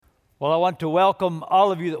Well, I want to welcome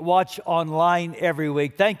all of you that watch online every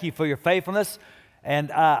week. Thank you for your faithfulness.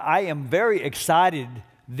 And I am very excited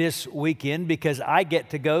this weekend because I get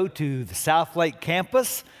to go to the South Lake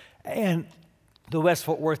campus and the West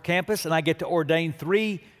Fort Worth campus, and I get to ordain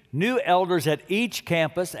 3 new elders at each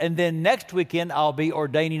campus. And then next weekend, I'll be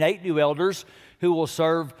ordaining 8 new elders who will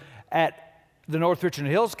serve at the North Richland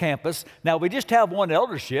Hills campus. Now, we just have one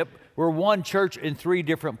eldership. We're one church in 3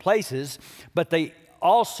 different places, but they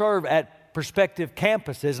all serve at prospective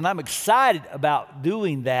campuses, and I'm excited about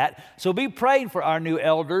doing that. So be praying for our new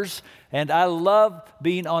elders, and I love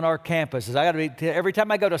being on our campuses. Every time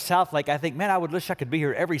I go to South Lake, I think, man, I would wish I could be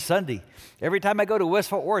here every Sunday. Every time I go to West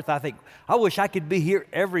Fort Worth, I think, I wish I could be here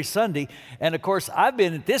every Sunday. And of course, I've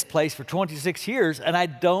been at this place for 26 years, and I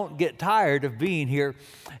don't get tired of being here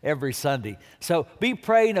every Sunday. So be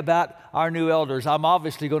praying about our new elders. I'm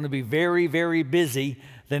obviously going to be very, very busy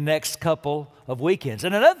the next couple of weekends.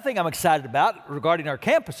 And another thing I'm excited about regarding our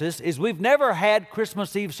campuses is we've never had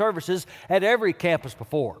Christmas Eve services at every campus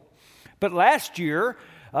before. But last year,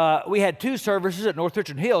 we had 2 services at North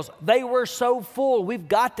Richland Hills. They were so full, we've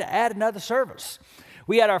got to add another service.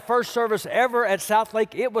 We had our first service ever at South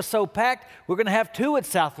Lake. It was so packed, we're going to have 2 at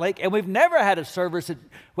South Lake, and we've never had a service at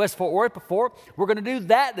West Fort Worth before. We're going to do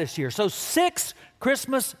that this year. So 6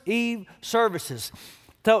 Christmas Eve services.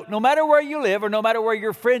 So no matter where you live or no matter where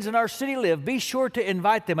your friends in our city live, be sure to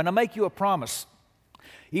invite them. And I'll make you a promise.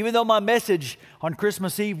 Even though my message on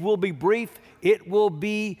Christmas Eve will be brief, it will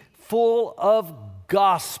be full of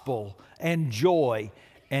gospel and joy.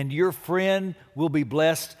 And your friend will be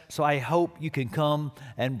blessed. So I hope you can come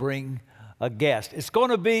and bring a guest. It's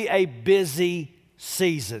going to be a busy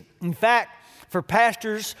season. In fact, for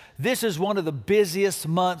pastors, this is one of the busiest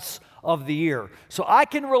months of the year. So I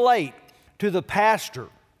can relate to the pastor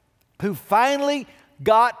who finally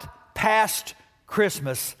got past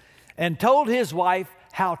Christmas and told his wife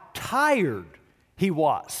how tired he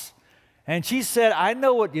was. And she said, I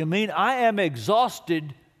know what you mean. I am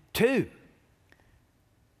exhausted too.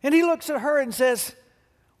 And he looks at her and says,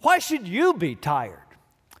 why should you be tired?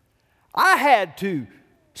 I had to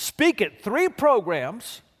speak at 3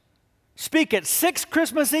 programs, speak at 6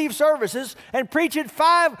 Christmas Eve services, and preach at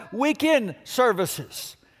 5 weekend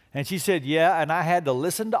services. And she said, yeah, and I had to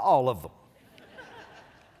listen to all of them.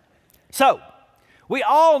 So, we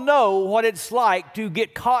all know what it's like to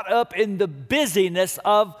get caught up in the busyness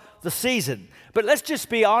of the season. But let's just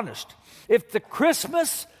be honest. If the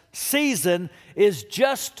Christmas season is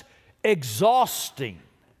just exhausting,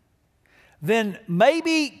 then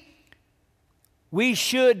maybe we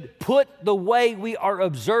should put the way we are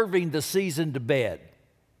observing the season to bed.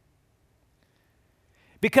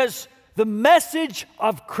 Because the message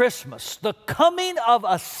of Christmas, the coming of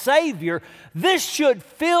a Savior, this should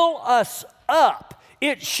fill us up.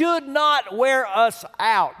 It should not wear us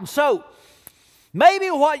out. And so,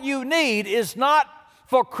 maybe what you need is not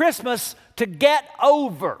for Christmas to get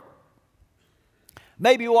over.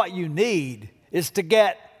 Maybe what you need is to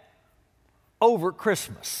get over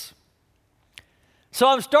Christmas. So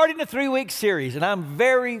I'm starting a 3-week series, and I'm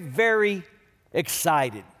very, very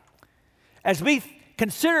excited. As we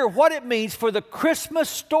consider what it means for the Christmas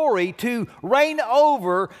story to reign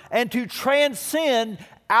over and to transcend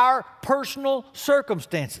our personal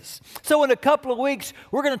circumstances. So in a couple of weeks,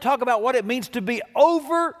 we're going to talk about what it means to be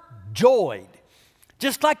overjoyed.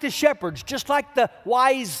 Just like the shepherds, just like the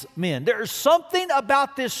wise men. There is something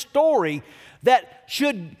about this story that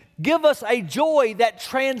should give us a joy that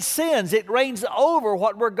transcends. It reigns over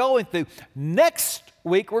what we're going through. Next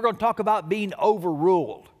week, we're going to talk about being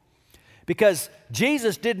overruled. Because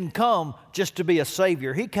Jesus didn't come just to be a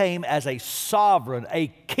Savior. He came as a sovereign, a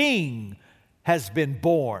king has been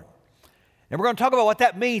born. And we're going to talk about what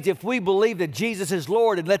that means if we believe that Jesus is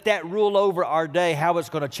Lord and let that rule over our day, how it's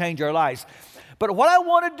going to change our lives. But what I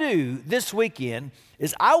want to do this weekend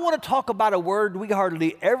is I want to talk about a word we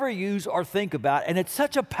hardly ever use or think about, and it's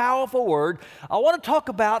such a powerful word. I want to talk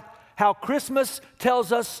about how Christmas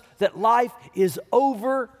tells us that life is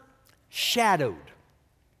overshadowed.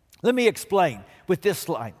 Let me explain with this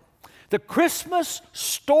line. The Christmas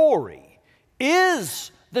story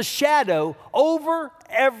is the shadow over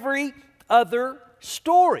every other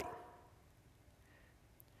story.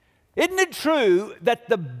 Isn't it true that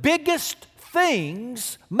the biggest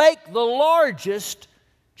things make the largest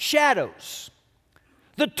shadows?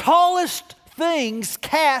 The tallest things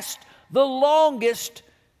cast the longest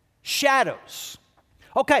shadows.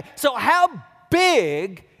 Okay, so how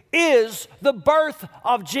big is the birth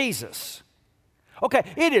of Jesus? Okay,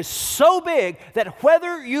 it is so big that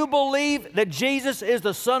whether you believe that Jesus is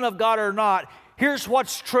the Son of God or not, here's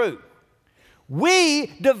what's true. we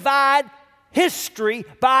divide history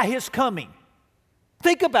by his coming.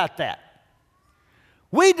 Think about that.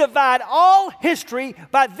 We divide all history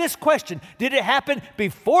by this question. Did it happen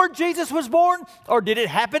before Jesus was born, or did it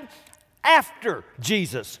happen after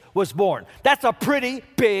Jesus was born? That's a pretty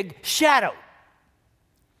big shadow.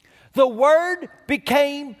 The Word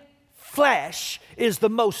became flesh is the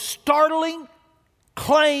most startling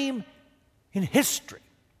claim in history.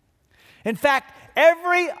 In fact,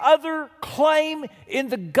 every other claim in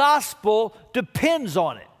the gospel depends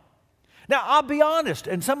on it. Now, I'll be honest,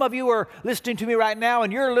 and some of you are listening to me right now,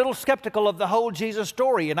 and you're a little skeptical of the whole Jesus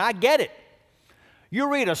story, and I get it. You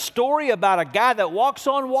read a story about a guy that walks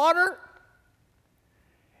on water?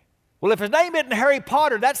 Well, if his name isn't Harry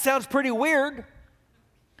Potter, that sounds pretty weird.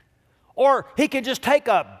 Or he can just take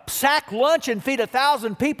a sack lunch and feed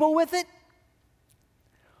 1,000 people with it?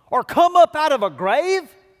 Or come up out of a grave?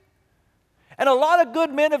 And a lot of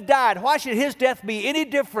good men have died. Why should his death be any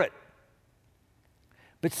different?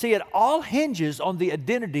 But see, it all hinges on the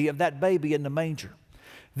identity of that baby in the manger.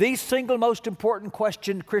 The single most important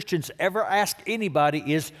question Christians ever ask anybody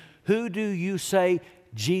is, who do you say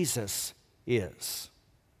Jesus is?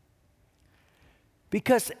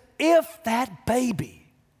 Because if that baby,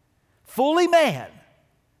 fully man,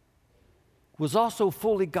 was also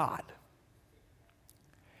fully God,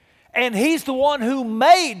 and he's the one who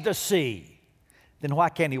made the sea, then why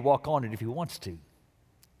can't he walk on it if he wants to?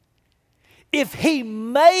 If he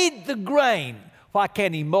made the grain, why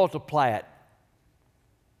can't he multiply it?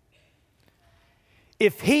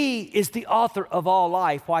 If he is the author of all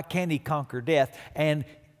life, why can't he conquer death? And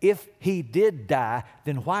if he did die,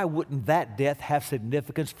 then why wouldn't that death have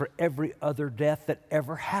significance for every other death that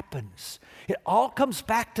ever happens? It all comes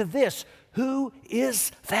back to this: who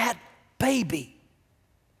is that baby?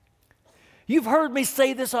 You've heard me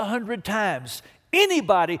say this 100 times.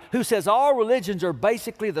 Anybody who says all religions are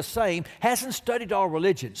basically the same hasn't studied all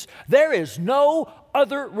religions. There is no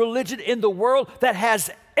other religion in the world that has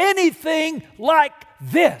anything like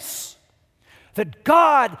this. That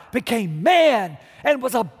God became man and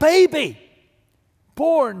was a baby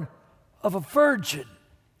born of a virgin.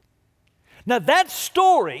 Now that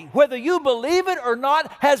story, whether you believe it or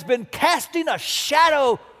not, has been casting a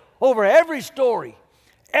shadow over every story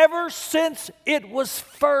ever since it was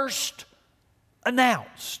first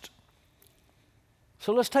announced.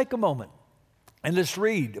 So let's take a moment and let's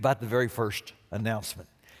read about the very first announcement.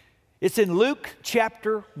 It's in Luke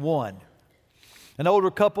chapter 1. An older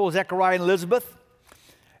couple, Zechariah and Elizabeth,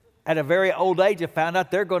 at a very old age, have found out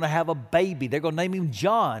they're going to have a baby. They're going to name him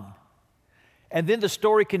John. And then the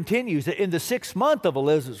story continues that in the 6th month of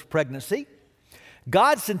Elizabeth's pregnancy,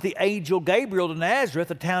 God sent the angel Gabriel to Nazareth,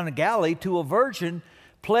 a town in Galilee, to a virgin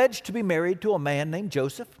pledged to be married to a man named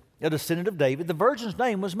Joseph, a descendant of David. The virgin's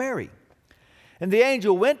name was Mary. And the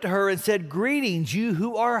angel went to her and said, "Greetings, you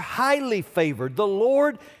who are highly favored. The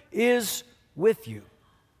Lord is with you."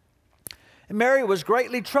 And Mary was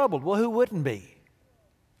greatly troubled. Well, who wouldn't be?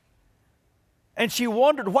 And she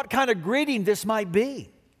wondered what kind of greeting this might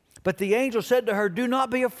be. But the angel said to her, "Do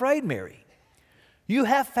not be afraid, Mary. You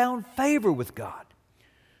have found favor with God.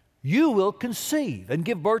 You will conceive and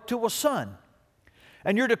give birth to a son,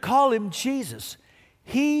 and you're to call him Jesus.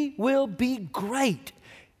 He will be great.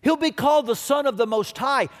 He'll be called the Son of the Most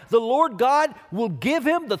High. The Lord God will give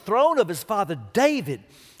him the throne of his father David,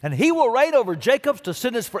 and he will reign over Jacob's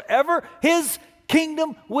descendants forever. His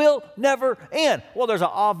kingdom will never end." Well, there's an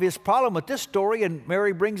obvious problem with this story, and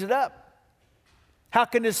Mary brings it up. How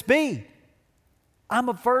can this be? I'm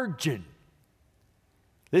a virgin.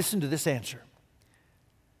 Listen to this answer.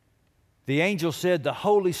 The angel said, "The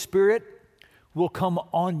Holy Spirit will come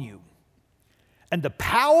on you, and the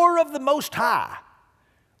power of the Most High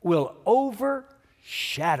will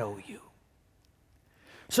overshadow you.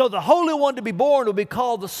 So the Holy One to be born will be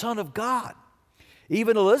called the Son of God.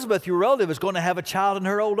 Even Elizabeth, your relative, is going to have a child in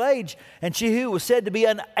her old age, and she who was said to be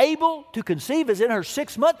unable to conceive is in her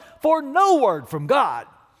 6th month, for no word from God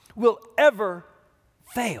will ever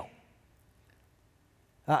fail."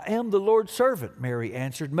 "I am the Lord's servant," Mary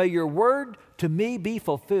answered. "May your word to me be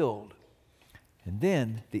fulfilled." And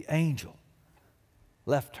then the angel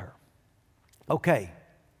left her. Okay,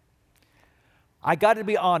 I got to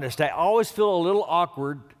be honest, I always feel a little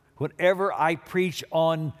awkward whenever I preach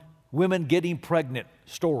on women getting pregnant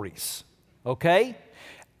stories, okay?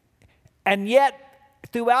 And yet,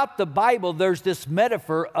 throughout the Bible, there's this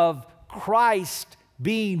metaphor of Christ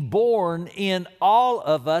being born in all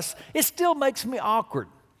of us. It still makes me awkward.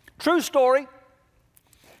 True story.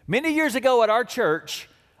 Many years ago at our church,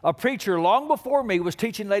 a preacher long before me was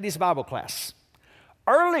teaching ladies' Bible class.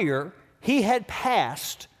 Earlier, he had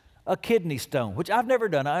passed a kidney stone, which I've never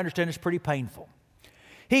done. I understand it's pretty painful.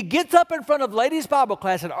 He gets up in front of ladies' Bible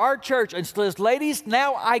class at our church and says, ladies,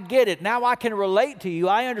 now I get it. Now I can relate to you.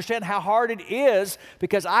 I understand how hard it is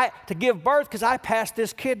to give birth because I passed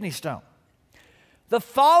this kidney stone. The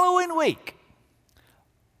following week,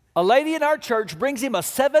 a lady in our church brings him a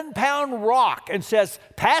 7-pound rock and says,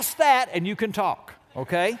 pass that and you can talk,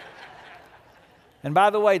 okay? And by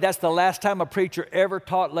the way, that's the last time a preacher ever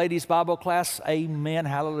taught ladies' Bible class. Amen,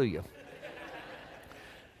 hallelujah.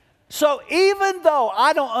 So even though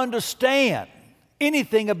I don't understand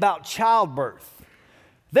anything about childbirth,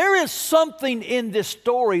 there is something in this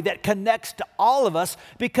story that connects to all of us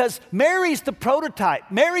because Mary's the prototype.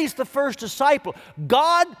 Mary's the first disciple.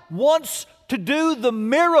 God wants to do the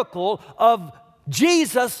miracle of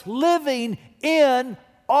Jesus living in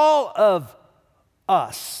all of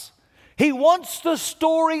us. He wants the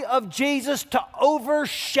story of Jesus to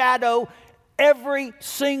overshadow every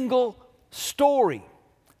single story.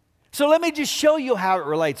 So let me just show you how it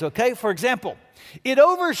relates, okay? For example, it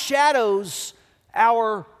overshadows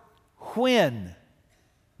our when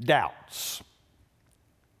doubts.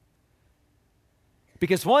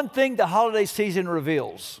 Because one thing the holiday season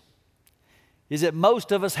reveals is that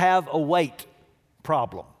most of us have a weight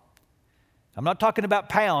problem. I'm not talking about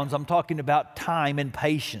pounds, I'm talking about time and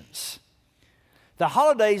patience. The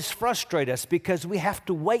holidays frustrate us because we have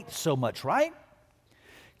to wait so much, right?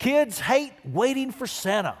 Kids hate waiting for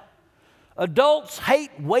Santa. Adults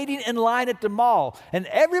hate waiting in line at the mall, and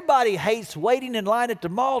everybody hates waiting in line at the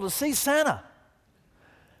mall to see Santa.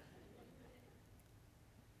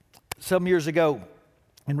 Some years ago,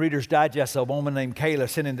 in Reader's Digest, a woman named Kayla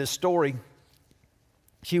sent in this story.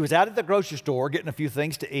 She was out at the grocery store getting a few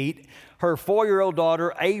things to eat. Her 4-year-old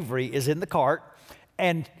daughter, Avery, is in the cart,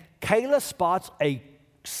 and Kayla spots a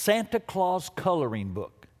Santa Claus coloring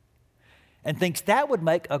book and thinks that would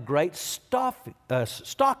make a great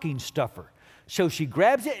stocking stuffer. So she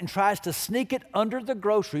grabs it and tries to sneak it under the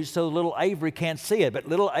groceries so little Avery can't see it. But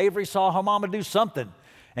little Avery saw her mama do something,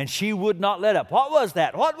 and she would not let up. What was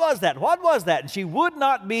that? What was that? What was that? And she would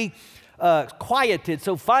not be quieted.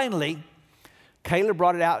 So finally, Kayla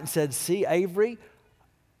brought it out and said, see, Avery,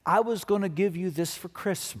 I was going to give you this for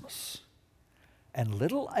Christmas. And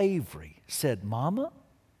little Avery said, Mama,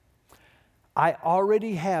 I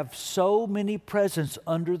already have so many presents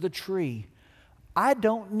under the tree. I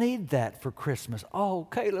don't need that for Christmas. Oh,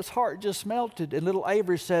 Kayla's heart just melted. And little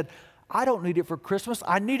Avery said, I don't need it for Christmas.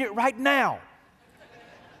 I need it right now.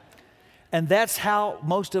 And that's how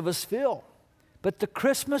most of us feel. But the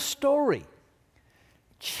Christmas story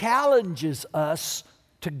challenges us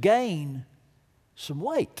to gain some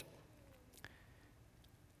weight.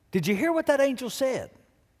 Did you hear what that angel said?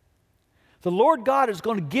 The Lord God is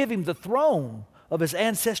going to give him the throne of his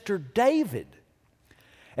ancestor David.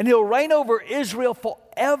 And he'll reign over Israel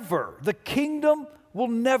forever. The kingdom will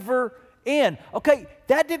never end. Okay,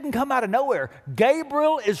 that didn't come out of nowhere.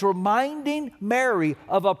 Gabriel is reminding Mary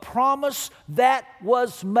of a promise that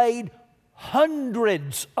was made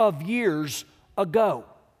hundreds of years ago.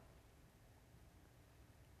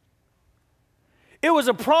 It was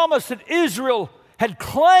a promise that Israel had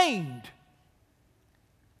claimed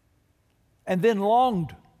and then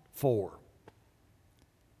longed for,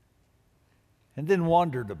 and then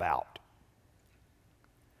wondered about.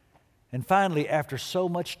 And finally, after so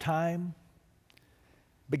much time,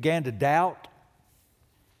 began to doubt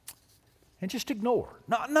and just ignore.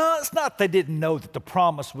 No, it's not they didn't know that the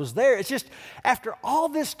promise was there. It's just after all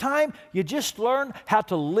this time, you just learn how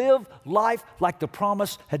to live life like the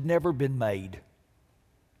promise had never been made.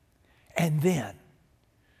 And then,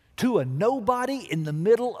 to a nobody in the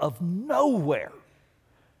middle of nowhere,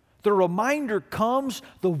 the reminder comes,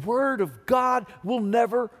 the Word of God will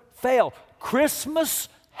never fail. Christmas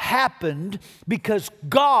happened because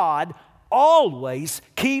God always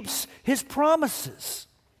keeps His promises.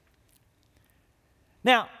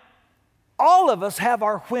 Now, all of us have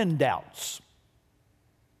our when doubts.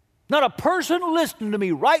 Not a person listening to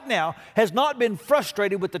me right now has not been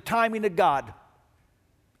frustrated with the timing of God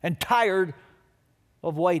and tired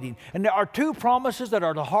of waiting. And there are two promises that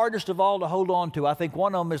are the hardest of all to hold on to. I think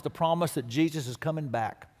one of them is the promise that Jesus is coming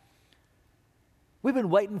back. We've been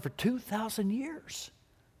waiting for 2,000 years.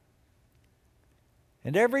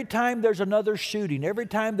 And every time there's another shooting, every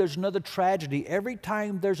time there's another tragedy, every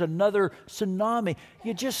time there's another tsunami,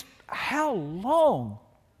 you just, how long,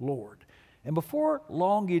 Lord? And before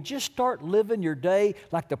long, you just start living your day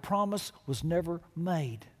like the promise was never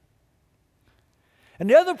made. And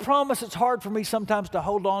the other promise that's hard for me sometimes to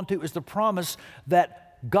hold on to is the promise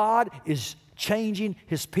that God is changing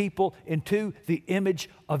His people into the image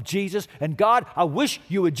of Jesus. And God, I wish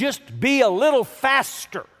you would just be a little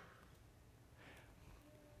faster.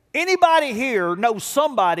 Anybody here knows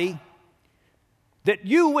somebody that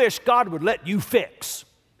you wish God would let you fix?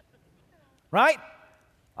 Right?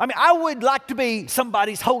 I mean, I would like to be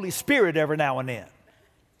somebody's Holy Spirit every now and then.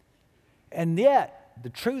 And yet, the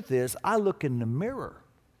truth is, I look in the mirror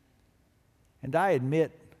and I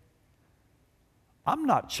admit, I'm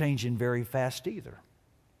not changing very fast either.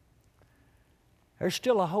 There's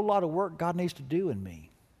still a whole lot of work God needs to do in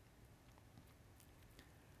me.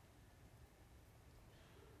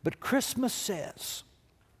 But Christmas says,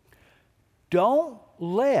 don't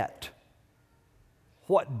let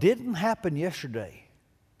what didn't happen yesterday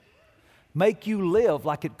make you live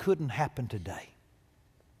like it couldn't happen today.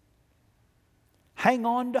 Hang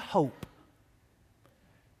on to hope,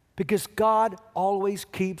 because God always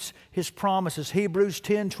keeps His promises. Hebrews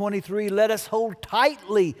 10:23, let us hold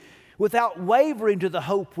tightly without wavering to the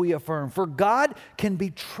hope we affirm, for God can be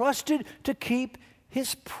trusted to keep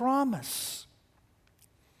His promise.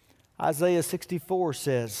 Isaiah 64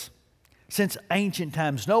 says, since ancient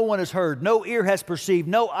times no one has heard, no ear has perceived,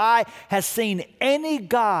 no eye has seen any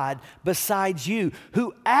God besides you,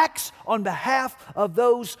 who acts on behalf of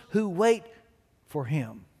those who wait for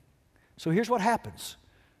Him. So here's what happens.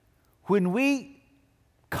 When we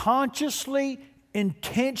consciously,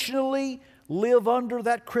 intentionally live under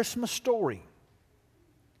that Christmas story,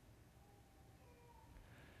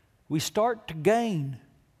 we start to gain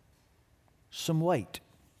some weight.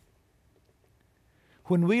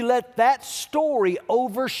 When we let that story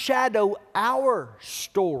overshadow our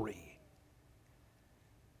story,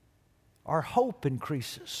 our hope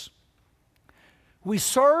increases. We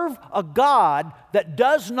serve a God that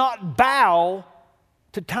does not bow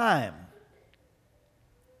to time,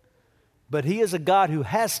 but He is a God who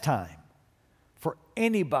has time for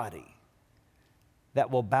anybody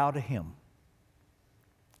that will bow to Him.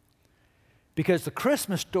 Because the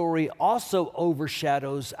Christmas story also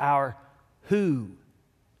overshadows our who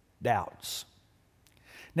doubts.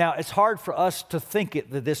 Now, it's hard for us to think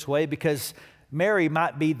it this way because Mary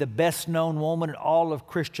might be the best known woman in all of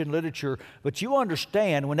Christian literature, but you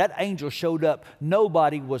understand when that angel showed up,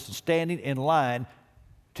 nobody was standing in line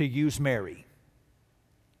to use Mary.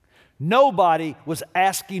 Nobody was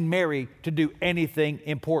asking Mary to do anything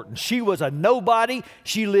important. She was a nobody.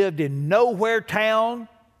 She lived in nowhere town.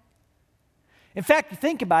 In fact,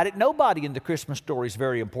 think about it, nobody in the Christmas story is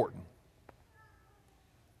very important.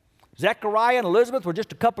 Zechariah and Elizabeth were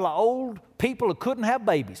just a couple of old people who couldn't have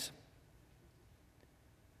babies.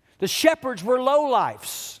 The shepherds were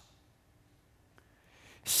lowlifes.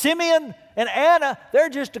 Simeon and Anna, they're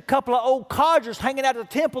just a couple of old codgers hanging out at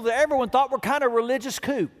the temple that everyone thought were kind of religious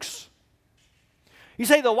kooks. You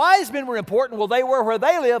say the wise men were important. Well, they were where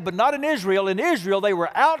they lived, but not in Israel. In Israel, they were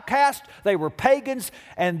outcasts, they were pagans,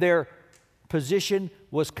 and their position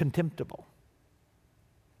was contemptible.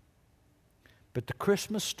 But the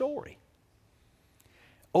Christmas story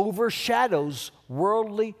overshadows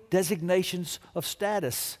worldly designations of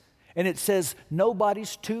status. And it says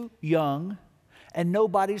nobody's too young, and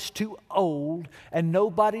nobody's too old, and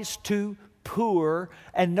nobody's too poor,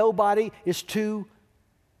 and nobody is too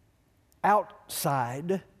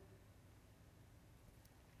outside.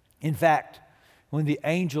 In fact, when the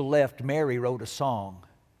angel left, Mary wrote a song.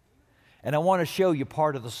 And I want to show you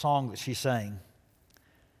part of the song that she sang.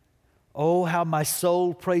 Oh, how my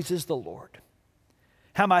soul praises the Lord.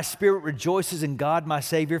 How my spirit rejoices in God my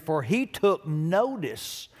Savior, for He took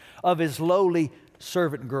notice of His lowly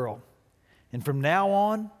servant girl. And from now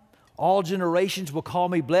on, all generations will call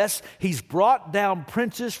me blessed. He's brought down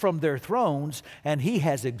princes from their thrones, and He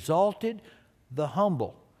has exalted the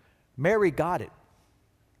humble. Mary got it.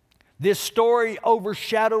 This story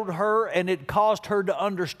overshadowed her, and it caused her to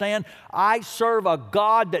understand, I serve a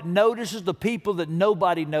God that notices the people that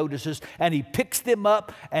nobody notices, and He picks them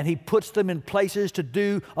up and He puts them in places to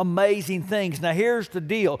do amazing things. Now here's the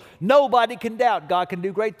deal. Nobody can doubt God can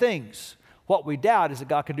do great things. What we doubt is that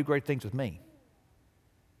God can do great things with me.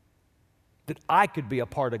 That I could be a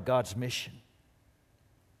part of God's mission.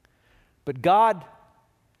 But God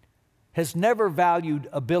has never valued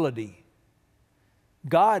ability.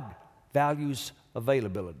 God values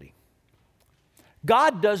availability.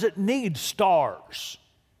 God doesn't need stars.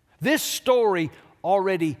 This story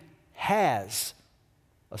already has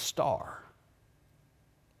a star.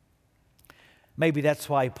 Maybe that's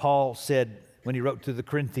why Paul said when he wrote to the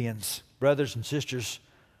Corinthians, brothers and sisters,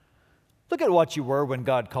 look at what you were when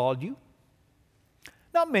God called you.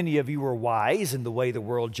 Not many of you were wise in the way the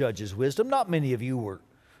world judges wisdom. Not many of you were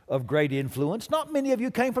of great influence. Not many of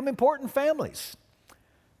you came from important families.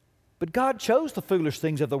 But God chose the foolish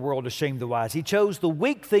things of the world to shame the wise. He chose the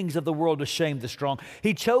weak things of the world to shame the strong.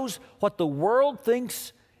 He chose what the world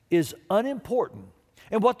thinks is unimportant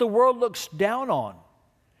and what the world looks down on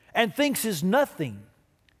and thinks is nothing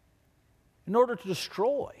in order to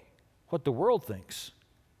destroy what the world thinks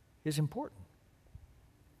is important.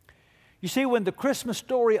 You see, when the Christmas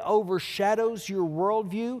story overshadows your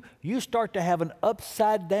worldview, you start to have an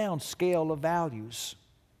upside-down scale of values.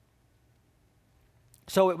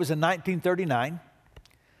 So it was in 1939,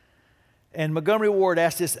 and Montgomery Ward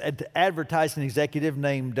asked this advertising executive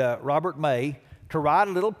named Robert May to write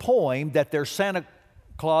a little poem that their Santa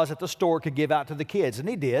Claus at the store could give out to the kids, and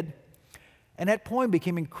he did. And that poem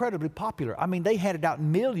became incredibly popular. I mean, they handed out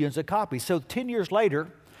millions of copies. So 10 years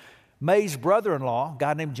later, May's brother-in-law, a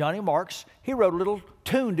guy named Johnny Marks, he wrote a little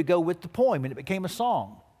tune to go with the poem, and it became a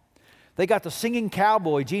song. They got the singing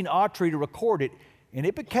cowboy, Gene Autry, to record it, and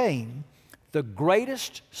it became the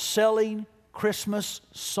greatest selling Christmas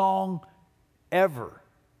song ever.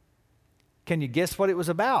 Can you guess what it was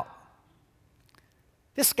about?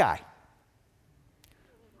 This guy,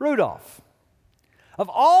 Rudolph. Of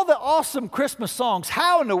all the awesome Christmas songs,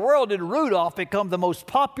 how in the world did Rudolph become the most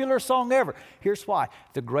popular song ever? Here's why.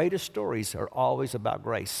 The greatest stories are always about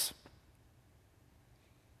grace.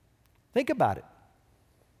 Think about it.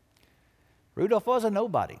 Rudolph was a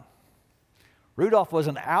nobody. Rudolph was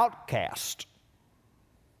an outcast.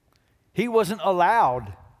 He wasn't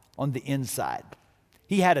allowed on the inside.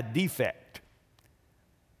 He had a defect.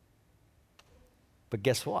 But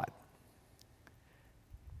guess what?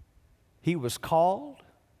 He was called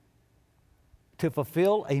to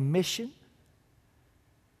fulfill a mission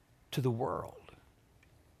to the world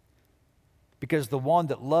because the one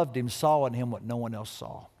that loved him saw in him what no one else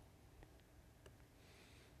saw.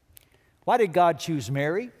 Why did God choose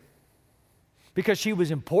Mary? Because she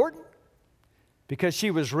was important? Because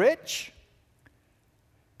she was rich?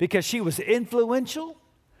 Because she was influential?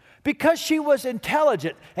 Because she was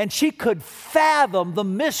intelligent and she could fathom the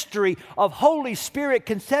mystery of Holy Spirit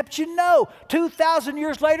conception? No. 2,000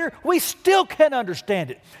 years later, we still can't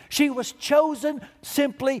understand it. She was chosen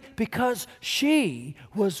simply because she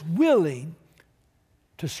was willing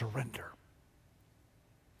to surrender.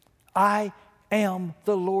 I am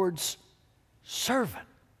the Lord's servant.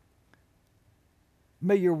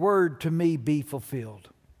 May your word to me be fulfilled.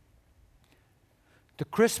 The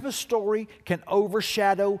Christmas story can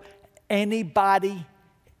overshadow anybody,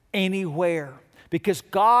 anywhere, because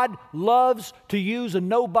God loves to use a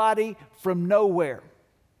nobody from nowhere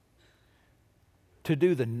to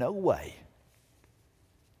do the no way.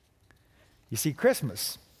 You see,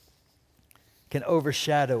 Christmas can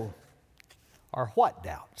overshadow our what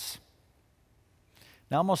doubts.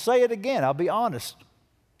 Now, I'm going to say it again. I'll be honest.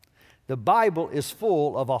 The Bible is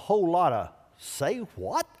full of a whole lot of say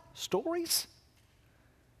what stories.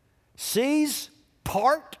 Seas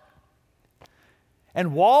part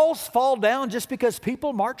and walls fall down just because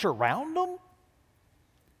people march around them.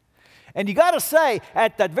 And you got to say,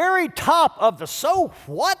 at the very top of the so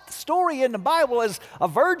what story in the Bible is a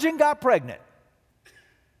virgin got pregnant.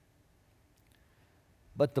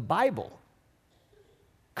 But the Bible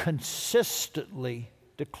consistently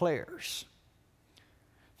declares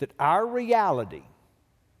that our reality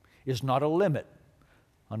is not a limit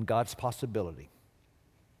on God's possibility.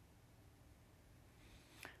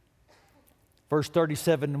 Verse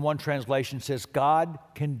 37 in one translation says, God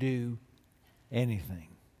can do anything.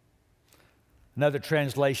 Another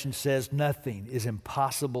translation says, nothing is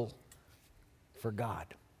impossible for God.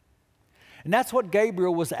 And that's what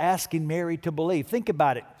Gabriel was asking Mary to believe. Think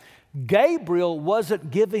about it. Gabriel wasn't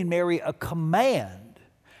giving Mary a command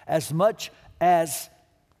as much as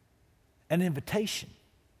an invitation.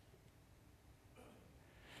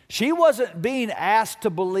 She wasn't being asked to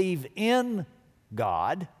believe in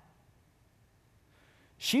God.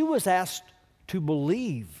 She was asked to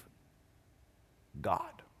believe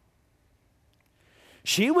God.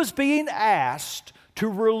 She was being asked to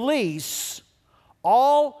release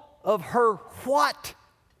all of her what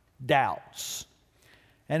doubts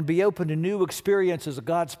and be open to new experiences of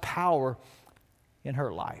God's power in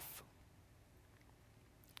her life.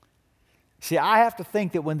 See, I have to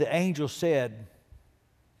think that when the angel said,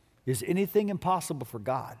 "Is anything impossible for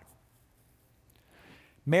God?"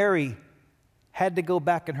 Mary had to go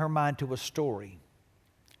back in her mind to a story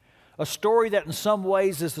that in some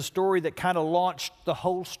ways is the story that kind of launched the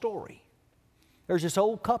whole story. There's this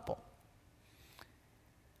old couple.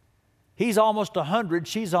 He's almost 100,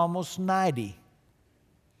 she's almost 90.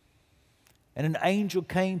 And an angel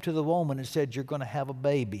came to the woman and said, "You're going to have a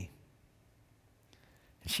baby.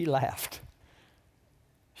 And she laughed.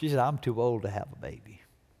 She said, I'm too old to have a baby.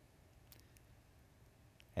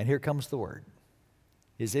 And here comes the word.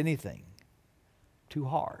 Is anything too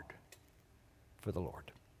hard for the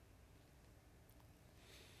Lord?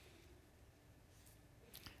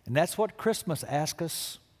 And that's what Christmas asks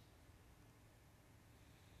us.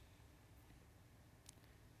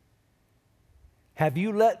 Have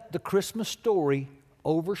you let the Christmas story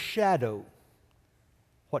overshadow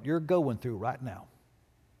what you're going through right now?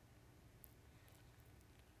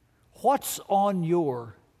 What's on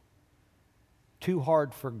your too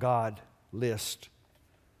hard for God list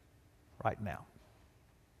right now?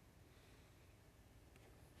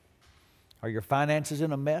 Are your finances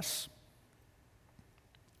in a mess?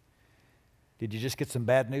 Did you just get some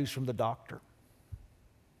bad news from the doctor?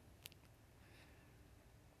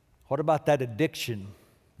 What about that addiction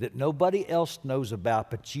that nobody else knows about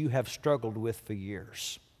but you have struggled with for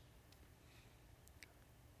years?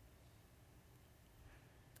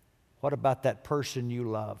 What about that person you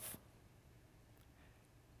love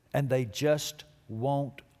and they just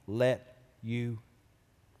won't let you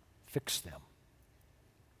fix them?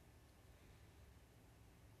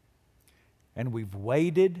 And we've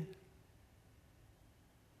waited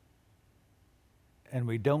and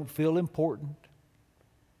we don't feel important.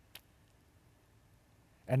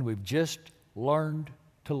 And we've just learned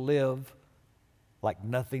to live like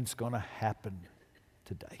nothing's going to happen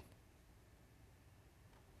today.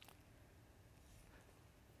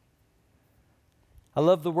 I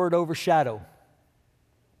love the word overshadow.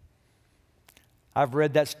 I've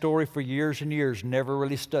read that story for years and years, never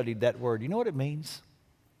really studied that word. You know what it means?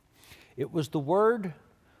 It was the word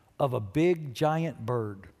of a big giant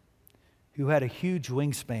bird who had a huge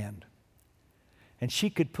wingspan. And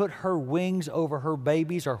she could put her wings over her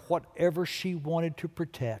babies or whatever she wanted to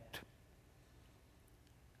protect. Do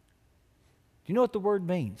you know what the word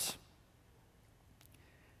means?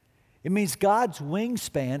 It means God's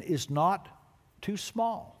wingspan is not too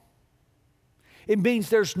small. It means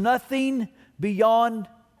there's nothing beyond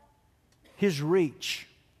His reach.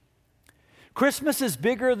 Christmas is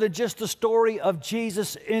bigger than just the story of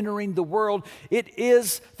Jesus entering the world. It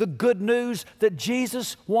is the good news that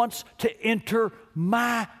Jesus wants to enter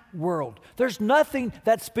my world. There's nothing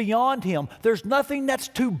that's beyond Him. There's nothing that's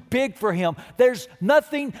too big for Him. There's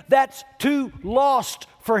nothing that's too lost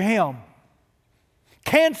for Him.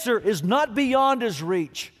 Cancer is not beyond His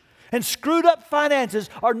reach. And screwed up finances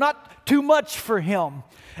are not too much for Him.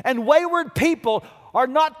 And wayward people are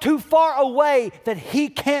not too far away that He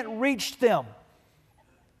can't reach them.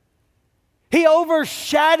 He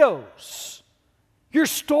overshadows your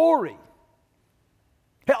story.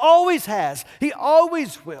 He always has. He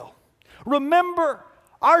always will. Remember,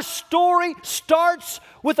 our story starts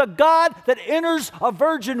with a God that enters a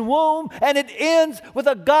virgin womb, and it ends with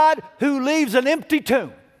a God who leaves an empty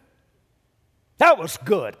tomb. That was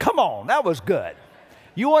good. Come on, that was good.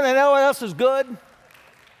 You want to know what else is good?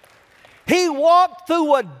 He walked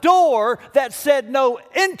through a door that said no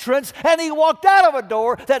entrance, and He walked out of a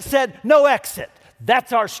door that said no exit.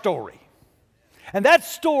 That's our story. And that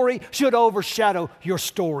story should overshadow your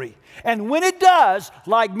story. And when it does,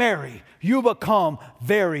 like Mary, you become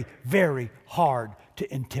very, very hard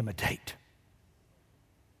to intimidate.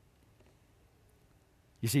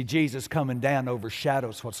 You see, Jesus coming down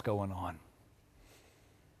overshadows what's going on.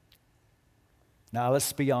 Now,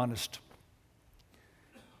 let's be honest.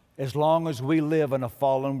 As long as we live in a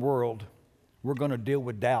fallen world, we're going to deal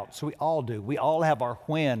with doubts. We all do. We all have our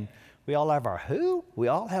when. We all have our who. We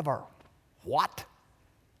all have our what.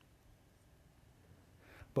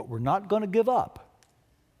 But we're not going to give up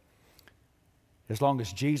as long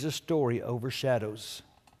as Jesus' story overshadows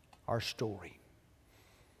our story.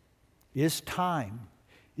 Is time,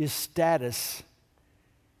 is status,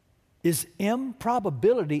 is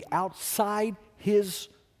improbability outside His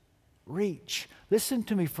reach. Listen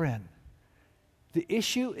to me, friend. The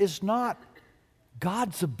issue is not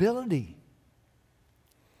God's ability.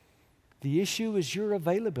 The issue is your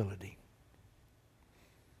availability.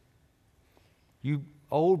 You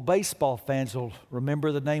old baseball fans will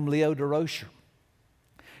remember the name Leo DeRocher.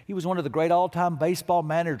 He was one of the great all-time baseball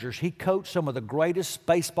managers. He coached some of the greatest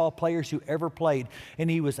baseball players who ever played. And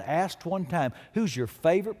he was asked one time, who's your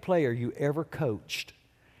favorite player you ever coached?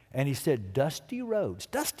 And he said, Dusty Rhodes.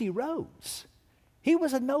 Dusty Rhodes. He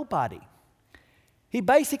was a nobody. He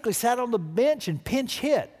basically sat on the bench and pinch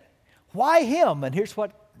hit. Why him? And here's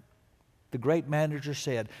what the great manager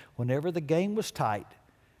said. Whenever the game was tight,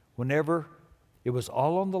 whenever it was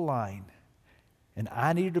all on the line, and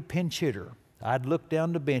I needed a pinch hitter, I'd look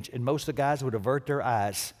down the bench, and most of the guys would avert their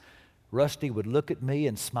eyes. Rusty would look at me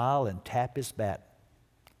and smile and tap his bat.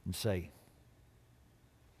 and say,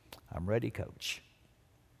 I'm ready, Coach.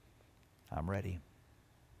 I'm ready.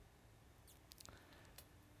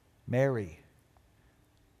 Mary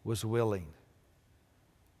was willing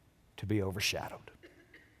to be overshadowed.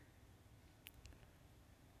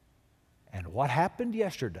 And what happened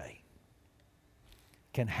yesterday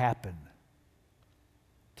can happen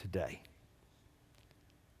today.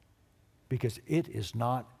 Because it is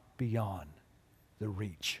not beyond the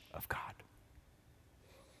reach of God.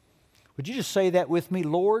 Would you just say that with me?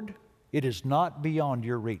 Lord, it is not beyond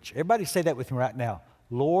your reach. Everybody say that with me right now.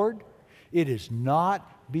 Lord, it is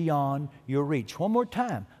not beyond your reach. One more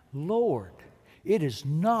time. Lord, it is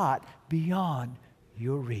not beyond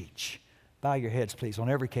your reach. Bow your heads, please, on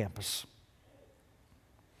every campus.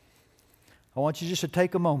 I want you just to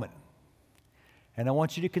take a moment, and I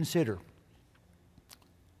want you to consider,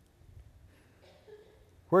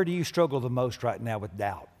 where do you struggle the most right now with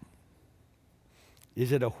doubt?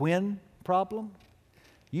 Is it a when problem?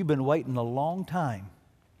 You've been waiting a long time.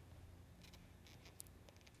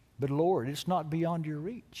 But Lord, it's not beyond your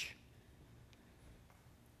reach.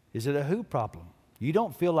 Is it a who problem? You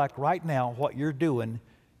don't feel like right now what you're doing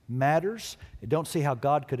matters. You don't see how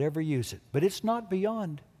God could ever use it. But it's not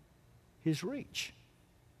beyond His reach.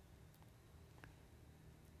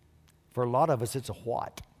 For a lot of us, it's a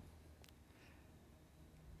what.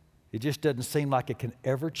 It just doesn't seem like it can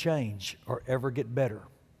ever change or ever get better.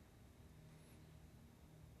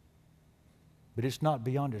 But it's not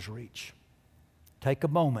beyond His reach. Take a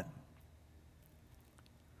moment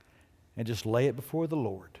and just lay it before the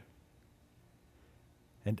Lord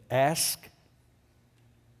and ask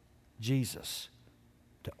Jesus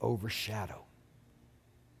to overshadow.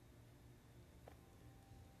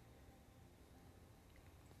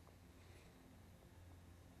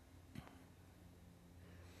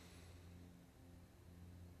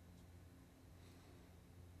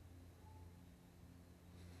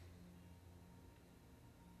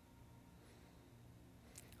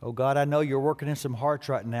 Oh God, I know you're working in some hearts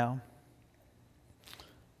right now.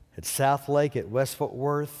 At South Lake, at West Fort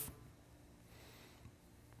Worth,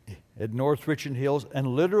 at North Richland Hills, and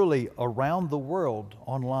literally around the world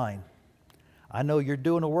online. I know you're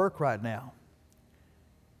doing a work right now.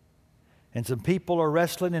 And some people are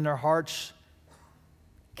wrestling in their hearts.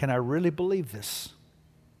 Can I really believe this?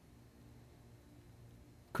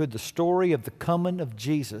 Could the story of the coming of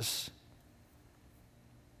Jesus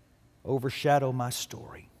overshadow my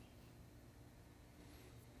story?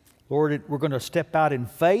 Lord, we're going to step out in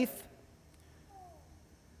faith.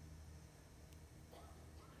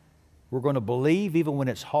 We're going to believe even when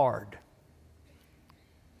it's hard.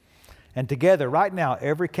 And together, right now,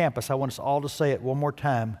 every campus, I want us all to say it one more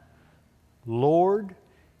time. Lord,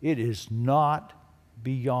 it is not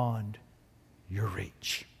beyond your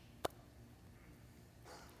reach.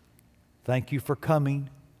 Thank you for coming,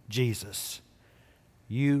 Jesus.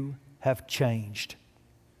 You have changed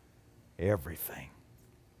everything.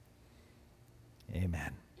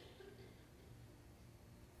 Amen.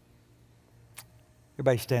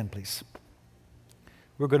 Everybody stand, please.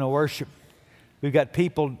 We're going to worship. We've got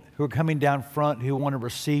people who are coming down front who want to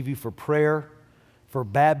receive you for prayer, for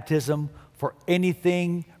baptism, for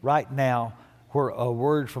anything right now where a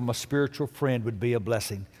word from a spiritual friend would be a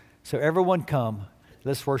blessing. So everyone come.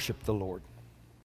 Let's worship the Lord.